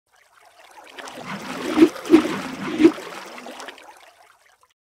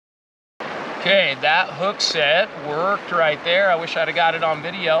that hook set worked right there. I wish I'd have got it on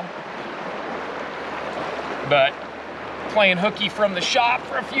video. But playing hooky from the shop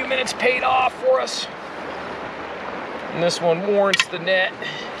for a few minutes paid off for us. And this one warrants the net.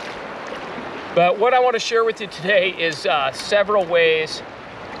 But what I want to share with you today is several ways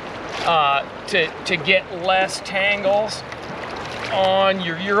to get less tangles on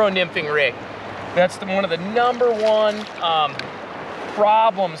your Euro Nymphing rig. That's one of the #1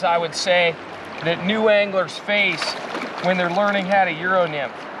 problems, I would say, that new anglers face when they're learning how to Euro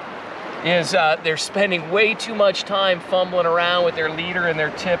nymph. Is they're spending way too much time fumbling around with their leader and their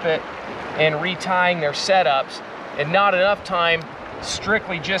tippet and retying their setups, and not enough time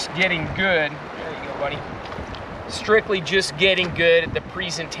strictly just getting good. There you go, buddy. Strictly just getting good at the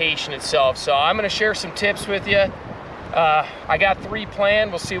presentation itself. So I'm going to share some tips with you. I got 3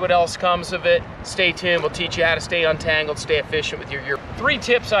 planned. We'll see what else comes of it. Stay tuned. We'll teach you how to stay untangled, stay efficient with your 3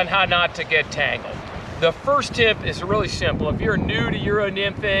 tips on how not to get tangled. The first tip is really simple. If you're new to Euro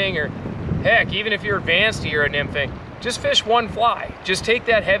nymphing, or heck, even if you're advanced to Euro nymphing, just fish one fly. Just take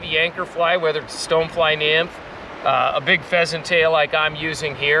that heavy anchor fly, whether it's a stonefly nymph, a big pheasant tail like I'm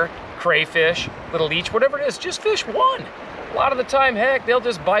using here, crayfish, little leech, whatever it is, just fish one. A lot of the time, heck, they'll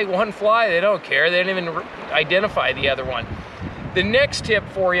just bite one fly. They don't care. They don't even identify the other one. The next tip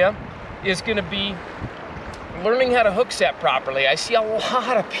for you is going to be learning how to hook set properly. I see a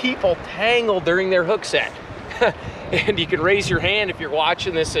lot of people tangle during their hook set. And you can raise your hand if you're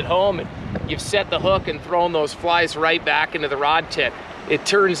watching this at home and you've set the hook and thrown those flies right back into the rod tip. It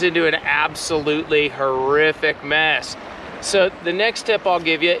turns into an absolutely horrific mess. So the next tip I'll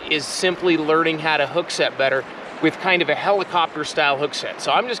give you is simply learning how to hook set better with kind of a helicopter style hook set.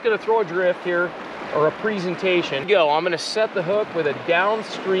 So I'm just gonna throw a drift here, or a presentation. I'm gonna set the hook with a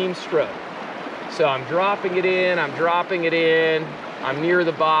downstream stroke. So I'm dropping it in, I'm near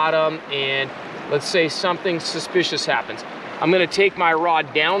the bottom, and let's say something suspicious happens. I'm gonna take my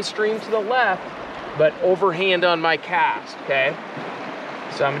rod downstream to the left, but overhand on my cast, okay?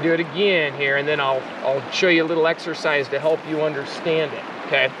 So I'm gonna do it again here, and then I'll show you a little exercise to help you understand it,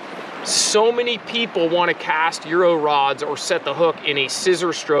 okay? So many people want to cast Euro rods or set the hook in a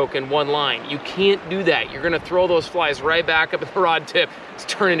scissor stroke in one line. You can't do that. You're gonna throw those flies right back up at the rod tip. It's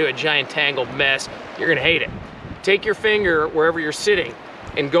turned into a giant tangled mess. You're gonna hate it. Take your finger wherever you're sitting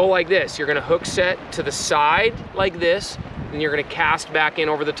and go like this. You're gonna hook set to the side like this, and you're gonna cast back in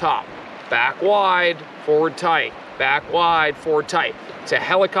over the top. Back wide, forward tight. Back wide, forward tight. It's a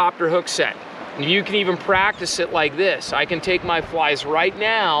helicopter hook set. And you can even practice it like this. I can take my flies right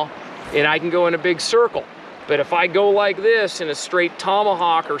now and I can go in a big circle. But if I go like this in a straight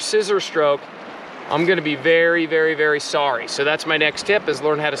tomahawk or scissor stroke, I'm gonna be very, very, very sorry. So that's my next tip, is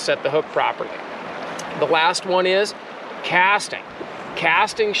learn how to set the hook properly. The last one is casting.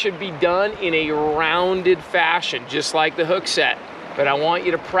 Casting should be done in a rounded fashion, just like the hook set. But I want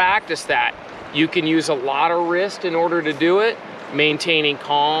you to practice that. You can use a lot of wrist in order to do it, maintaining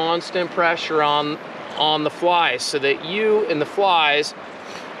constant pressure on the flies so that you and the flies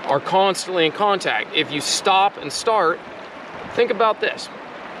are constantly in contact. If you stop and start, think about this.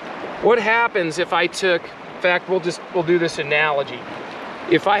 What happens if I took, in fact, we'll do this analogy.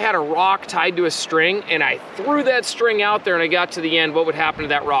 If I had a rock tied to a string and I threw that string out there and I got to the end, what would happen to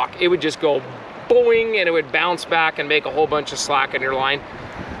that rock? It would just go boing, and it would bounce back and make a whole bunch of slack in your line.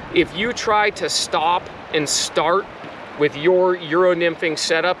 If you try to stop and start with your Euro nymphing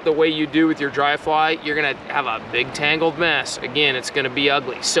setup the way you do with your dry fly, you're gonna have a big tangled mess. Again, it's gonna be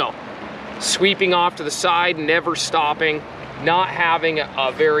ugly. So sweeping off to the side, never stopping, not having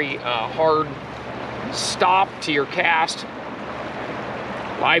a very hard stop to your cast.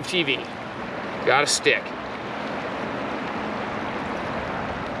 Live TV, got a stick.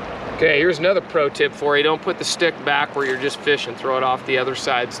 Okay, here's another pro tip for you. Don't put the stick back where you're just fishing. Throw it off the other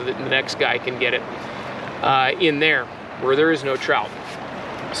side so that the next guy can get it in there where there is no trout.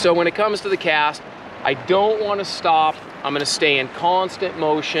 So when it comes to the cast, I don't want to stop. I'm going to stay in constant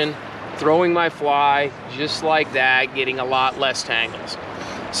motion, throwing my fly just like that, getting a lot less tangles.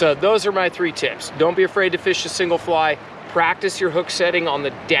 So those are my 3 tips. Don't be afraid to fish a single fly. Practice your hook setting on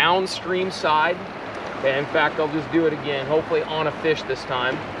the downstream side. Okay, in fact, I'll just do it again, hopefully on a fish this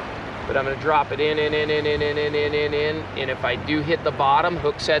time. But I'm going to drop it in. And if I do hit the bottom,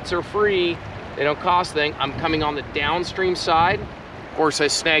 hook sets are free. They don't cost a thing. I'm coming on the downstream side. Of course, I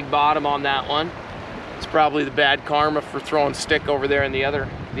snagged bottom on that one. It's probably the bad karma for throwing stick over there in the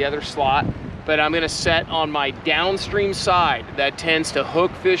other slot. But I'm going to set on my downstream side. That tends to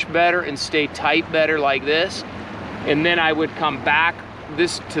hook fish better and stay tight better like this. And then I would come back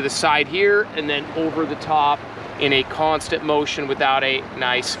this to the side here and then over the top in a constant motion without a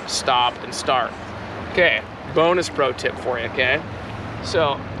nice stop and start. Okay, bonus pro tip for you, okay?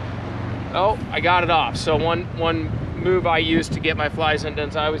 So, oh, I got it off. So one move I use to get my flies undone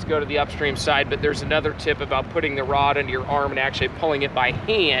is I always go to the upstream side, but there's another tip about putting the rod into your arm and actually pulling it by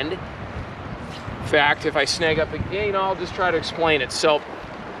hand. In fact, if I snag up again, I'll just try to explain it. So,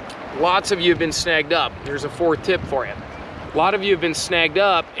 lots of you have been snagged up. Here's a fourth tip for you. A lot of you have been snagged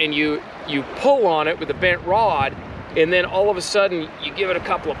up and you pull on it with a bent rod, and then all of a sudden you give it a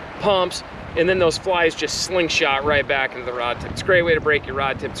couple of pumps, and then those flies just slingshot right back into the rod tip. It's a great way to break your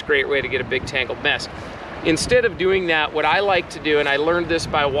rod tip. It's a great way to get a big tangled mess. Instead of doing that, what I like to do, and I learned this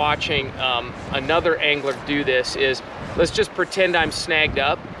by watching another angler do this, is let's just pretend I'm snagged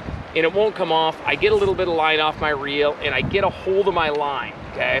up and it won't come off. I get a little bit of line off my reel and I get a hold of my line,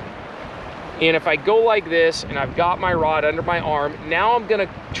 okay? And if I go like this and I've got my rod under my arm, now I'm gonna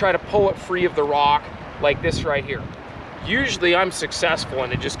try to pull it free of the rock like this right here. Usually I'm successful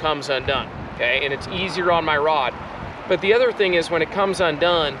and it just comes undone, okay? And it's easier on my rod. But the other thing is when it comes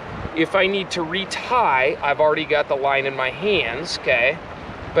undone, if I need to retie, I've already got the line in my hands, okay?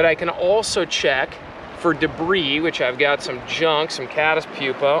 But I can also check for debris, which I've got some junk, some caddis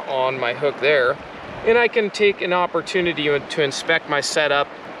pupa on my hook there. And I can take an opportunity to inspect my setup.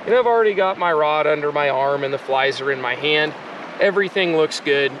 And I've already got my rod under my arm and the flies are in my hand. Everything looks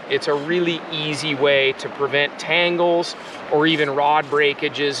good. It's a really easy way to prevent tangles or even rod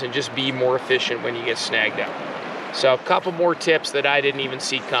breakages and just be more efficient when you get snagged up. So a couple more tips that I didn't even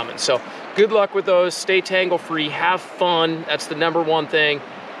see coming. So good luck with those. Stay tangle free, have fun. That's the #1 thing.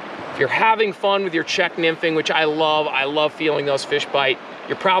 If you're having fun with your check nymphing, which I love feeling those fish bite,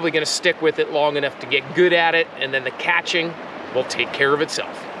 you're probably gonna stick with it long enough to get good at it, and then the catching will take care of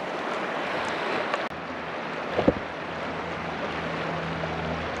itself.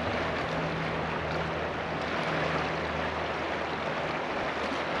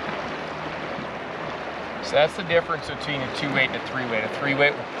 So that's the difference between a 2-weight and a 3-weight. A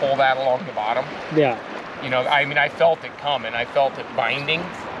 3-weight will pull that along the bottom. Yeah. You know, I mean, I felt it coming. I felt it binding,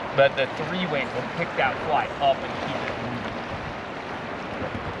 but the 3-weight will pick that fly up and keep it moving.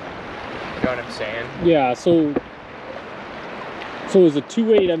 You know what I'm saying? Yeah, so is a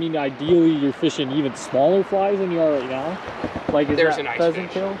 2-weight, I mean, ideally you're fishing even smaller flies than you are right now? Like, is There's that a nice pheasant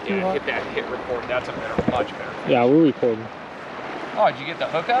fish. tail too Yeah, hot? hit that hit record. That's a better, much better fish. Yeah, we're recording. Oh, did you get the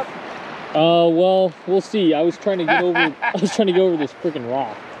hook up? Well, we'll see. I was trying to get over this freaking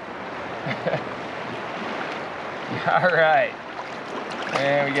rock. All right.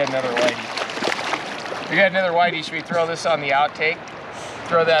 And we got another whitey. We got another whitey. Should we throw this on the outtake?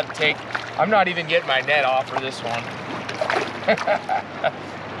 Throw that take. I'm not even getting my net off for this one.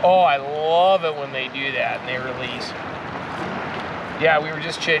 Oh, I love it when they do that and they release. Yeah, we were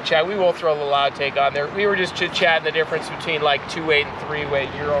just chit-chatting. We will throw a little outtake on there. We were just chit-chatting the difference between like 2-weight and 3-weight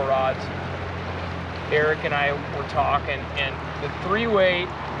Euro rods. Eric and I were talking, and the 3-weight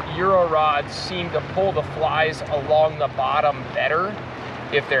Euro rods seem to pull the flies along the bottom better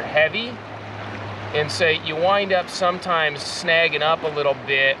if they're heavy. And so you wind up sometimes snagging up a little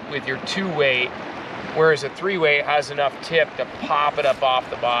bit with your 2-weight, whereas a 3-weight has enough tip to pop it up off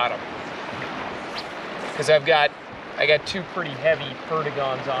the bottom. Because I got 2 pretty heavy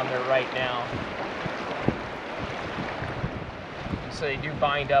perdigons on there right now. So they do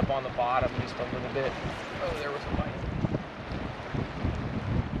bind up on the bottom just a little bit. Oh, there was a bite.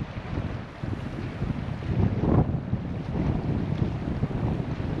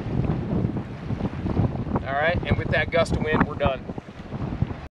 All right, and with that gust of wind, we're done.